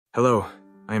Hello,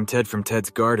 I am Ted from Ted's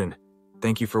Garden.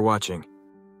 Thank you for watching.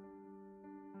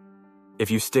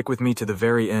 If you stick with me to the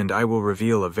very end, I will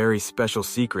reveal a very special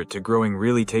secret to growing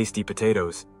really tasty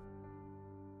potatoes.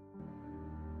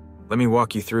 Let me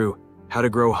walk you through how to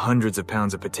grow hundreds of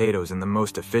pounds of potatoes in the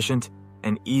most efficient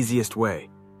and easiest way.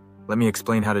 Let me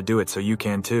explain how to do it so you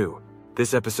can too.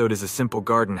 This episode is a simple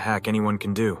garden hack anyone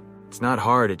can do. It's not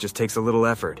hard, it just takes a little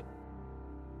effort.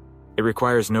 It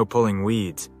requires no pulling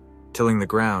weeds, tilling the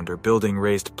ground, or building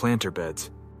raised planter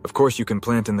beds. Of course, you can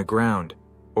plant in the ground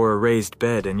or a raised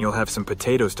bed and you'll have some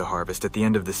potatoes to harvest at the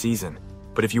end of the season.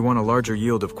 But if you want a larger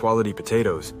yield of quality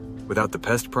potatoes without the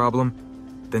pest problem,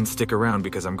 then stick around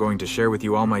because I'm going to share with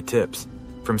you all my tips,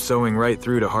 from sowing right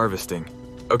through to harvesting.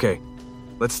 Okay,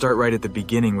 let's start right at the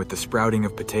beginning with the sprouting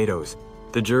of potatoes.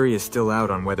 The jury is still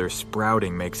out on whether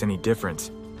sprouting makes any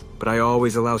difference, but I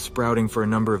always allow sprouting for a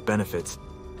number of benefits,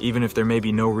 even if there may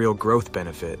be no real growth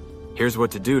benefit. Here's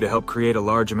what to do to help create a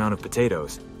large amount of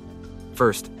potatoes.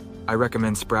 First, I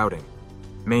recommend sprouting.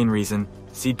 Main reason,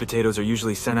 seed potatoes are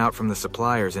usually sent out from the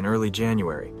suppliers in early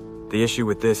January. The issue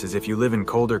with this is if you live in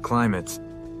colder climates,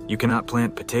 you cannot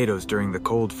plant potatoes during the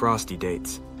cold, frosty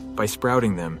dates. By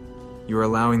sprouting them, you are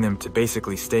allowing them to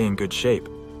basically stay in good shape,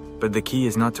 but the key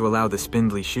is not to allow the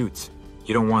spindly shoots.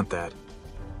 You don't want that.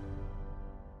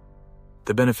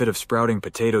 The benefit of sprouting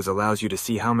potatoes allows you to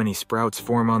see how many sprouts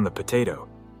form on the potato,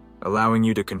 allowing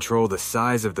you to control the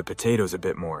size of the potatoes a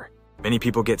bit more. Many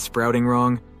people get sprouting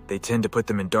wrong. They tend to put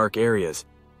them in dark areas,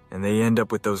 and they end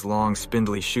up with those long,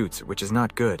 spindly shoots, which is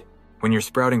not good. When you're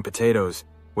sprouting potatoes,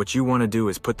 what you want to do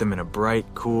is put them in a bright,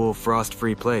 cool,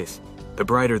 frost-free place. The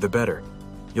brighter the better.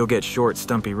 You'll get short,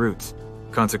 stumpy roots.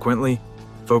 Consequently,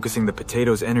 focusing the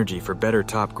potato's energy for better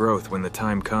top growth when the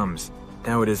time comes.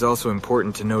 Now, it is also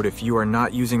important to note if you are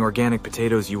not using organic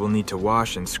potatoes, you will need to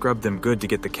wash and scrub them good to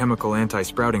get the chemical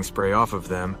anti-sprouting spray off of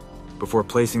them before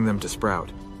placing them to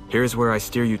sprout. Here's where I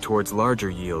steer you towards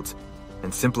larger yields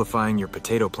and simplifying your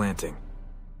potato planting.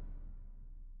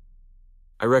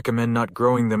 I recommend not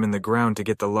growing them in the ground to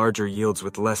get the larger yields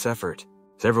with less effort.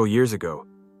 Several years ago,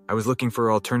 I was looking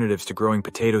for alternatives to growing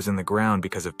potatoes in the ground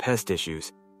because of pest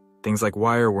issues. Things like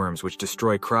wireworms which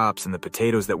destroy crops, and the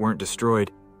potatoes that weren't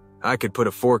destroyed, I could put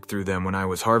a fork through them when I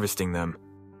was harvesting them.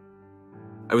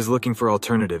 I was looking for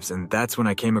alternatives, and that's when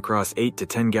I came across 8 to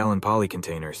 10 gallon poly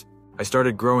containers. I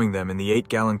started growing them in the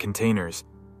 8-gallon containers,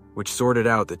 which sorted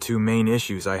out the two main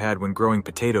issues I had when growing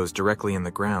potatoes directly in the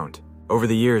ground. Over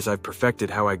the years, I've perfected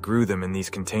how I grew them in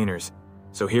these containers,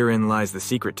 so herein lies the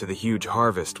secret to the huge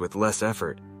harvest with less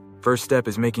effort. First step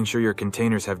is making sure your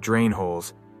containers have drain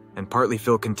holes, and partly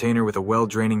fill container with a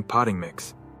well-draining potting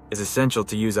mix. It's essential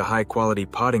to use a high-quality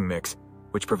potting mix,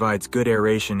 which provides good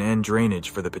aeration and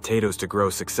drainage for the potatoes to grow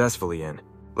successfully in.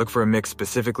 Look for a mix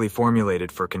specifically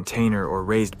formulated for container or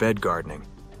raised bed gardening,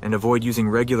 and avoid using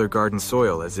regular garden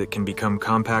soil as it can become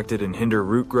compacted and hinder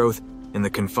root growth in the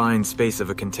confined space of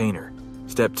a container.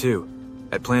 Step 2.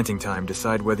 At planting time,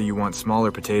 decide whether you want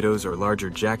smaller potatoes or larger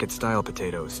jacket-style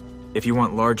potatoes. If you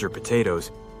want larger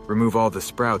potatoes, remove all the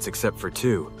sprouts except for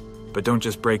 2, but don't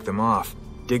just break them off.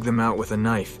 Dig them out with a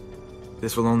knife.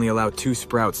 This will only allow 2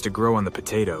 sprouts to grow on the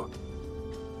potato.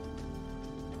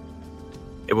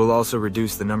 It will also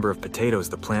reduce the number of potatoes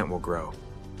the plant will grow,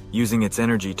 using its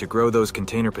energy to grow those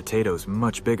container potatoes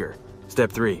much bigger. Step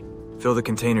 3. Fill the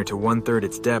container to 1/3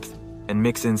 its depth and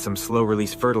mix in some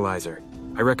slow-release fertilizer.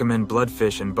 I recommend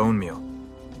bloodfish and bone meal,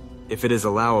 if it is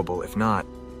allowable. If not,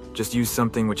 just use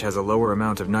something which has a lower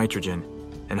amount of nitrogen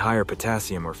and higher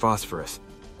potassium or phosphorus.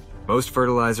 Most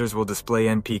fertilizers will display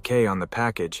NPK on the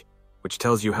package, which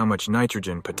tells you how much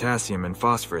nitrogen, potassium, and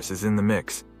phosphorus is in the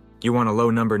mix. You want a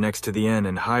low number next to the N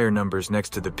and higher numbers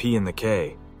next to the P and the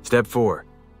K. Step 4.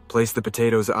 Place the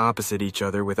potatoes opposite each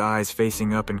other with eyes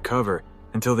facing up and cover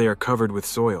until they are covered with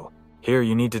soil. Here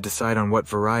you need to decide on what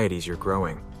varieties you're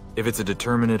growing. If it's a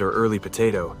determinate or early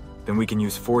potato, then we can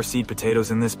use 4 seed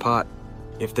potatoes in this pot.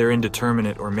 If they're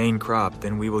indeterminate or main crop,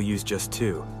 then we will use just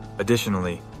 2.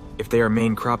 Additionally, if they are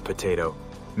main crop potato,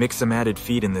 mix some added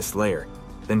feed in this layer,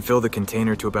 then fill the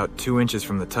container to about 2 inches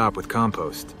from the top with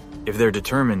compost. If they're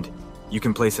determined, you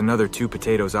can place another 2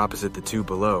 potatoes opposite the 2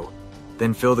 below,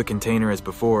 then fill the container as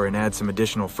before and add some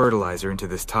additional fertilizer into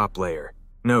this top layer.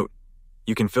 Note,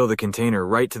 you can fill the container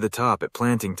right to the top at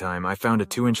planting time. I found a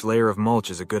 2-inch layer of mulch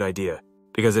is a good idea,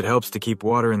 because it helps to keep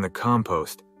water in the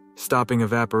compost, stopping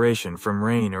evaporation from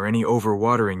rain or any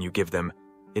overwatering you give them.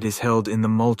 It is held in the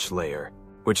mulch layer,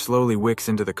 which slowly wicks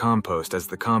into the compost as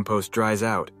the compost dries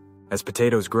out. As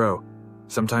potatoes grow,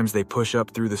 sometimes they push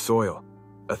up through the soil.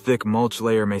 A thick mulch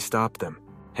layer may stop them.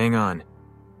 Hang on.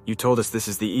 You told us this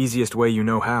is the easiest way you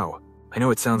know how. I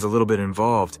know it sounds a little bit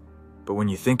involved, but when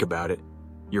you think about it,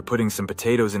 you're putting some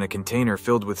potatoes in a container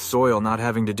filled with soil, not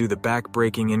having to do the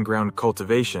back-breaking in-ground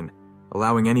cultivation,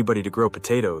 allowing anybody to grow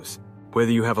potatoes,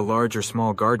 whether you have a large or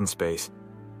small garden space,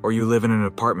 or you live in an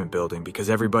apartment building, because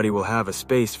everybody will have a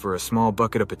space for a small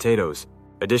bucket of potatoes.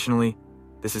 Additionally,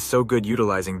 this is so good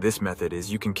utilizing this method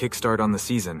is you can kickstart on the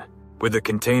season. With the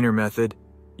container method,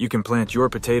 you can plant your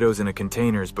potatoes in a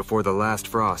containers before the last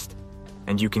frost,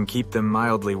 and you can keep them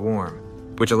mildly warm,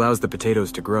 which allows the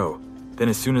potatoes to grow. Then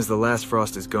as soon as the last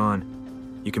frost is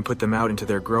gone, you can put them out into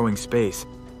their growing space,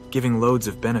 giving loads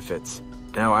of benefits.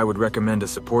 Now I would recommend a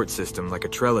support system like a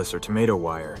trellis or tomato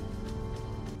wire.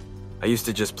 I used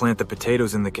to just plant the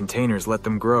potatoes in the containers, let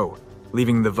them grow,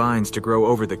 leaving the vines to grow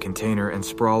over the container and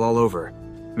sprawl all over,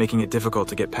 making it difficult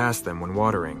to get past them when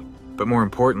watering. But more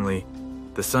importantly,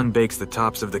 the sun bakes the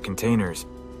tops of the containers,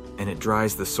 and it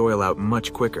dries the soil out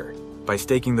much quicker. By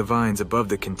staking the vines above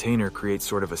the container creates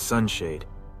sort of a sunshade,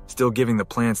 still giving the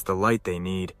plants the light they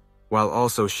need, while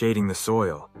also shading the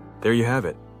soil. There you have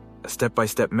it, a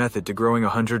step-by-step method to growing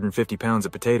 150 pounds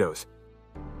of potatoes.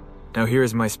 Now here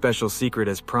is my special secret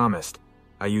as promised.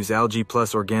 I use algae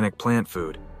plus organic plant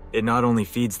food. It not only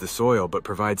feeds the soil but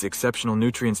provides exceptional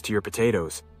nutrients to your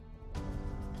potatoes.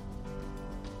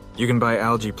 You can buy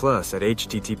Algae Plus at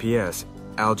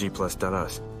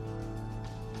https://algaeplus.us.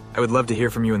 I would love to hear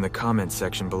from you in the comments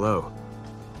section below.